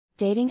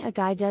Dating a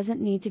guy doesn't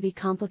need to be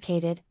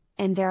complicated,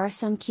 and there are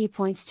some key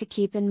points to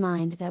keep in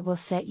mind that will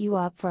set you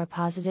up for a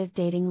positive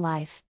dating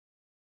life.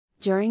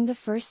 During the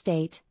first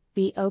date,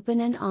 be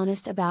open and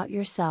honest about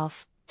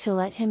yourself, to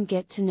let him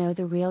get to know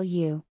the real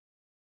you.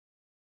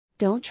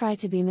 Don't try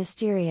to be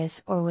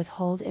mysterious or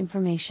withhold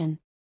information.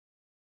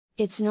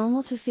 It's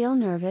normal to feel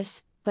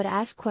nervous, but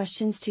ask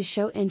questions to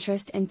show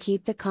interest and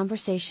keep the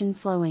conversation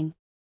flowing.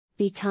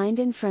 Be kind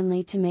and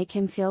friendly to make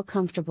him feel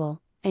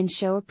comfortable, and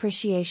show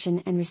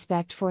appreciation and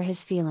respect for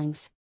his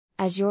feelings.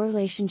 As your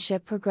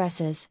relationship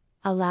progresses,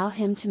 allow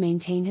him to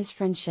maintain his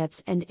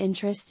friendships and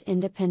interests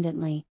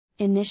independently.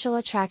 Initial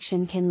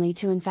attraction can lead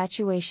to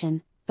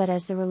infatuation, but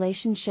as the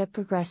relationship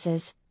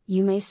progresses,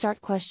 you may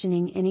start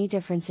questioning any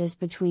differences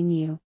between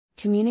you.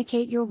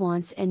 Communicate your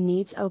wants and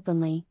needs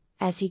openly,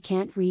 as he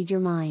can't read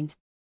your mind.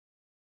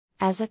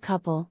 As a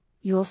couple,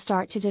 you'll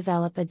start to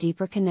develop a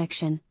deeper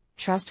connection,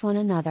 trust one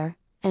another,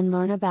 and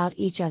learn about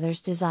each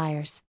other's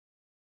desires.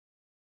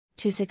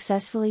 To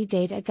successfully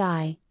date a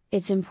guy,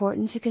 it's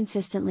important to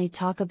consistently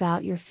talk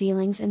about your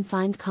feelings and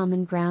find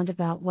common ground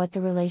about what the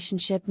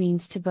relationship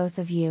means to both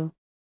of you.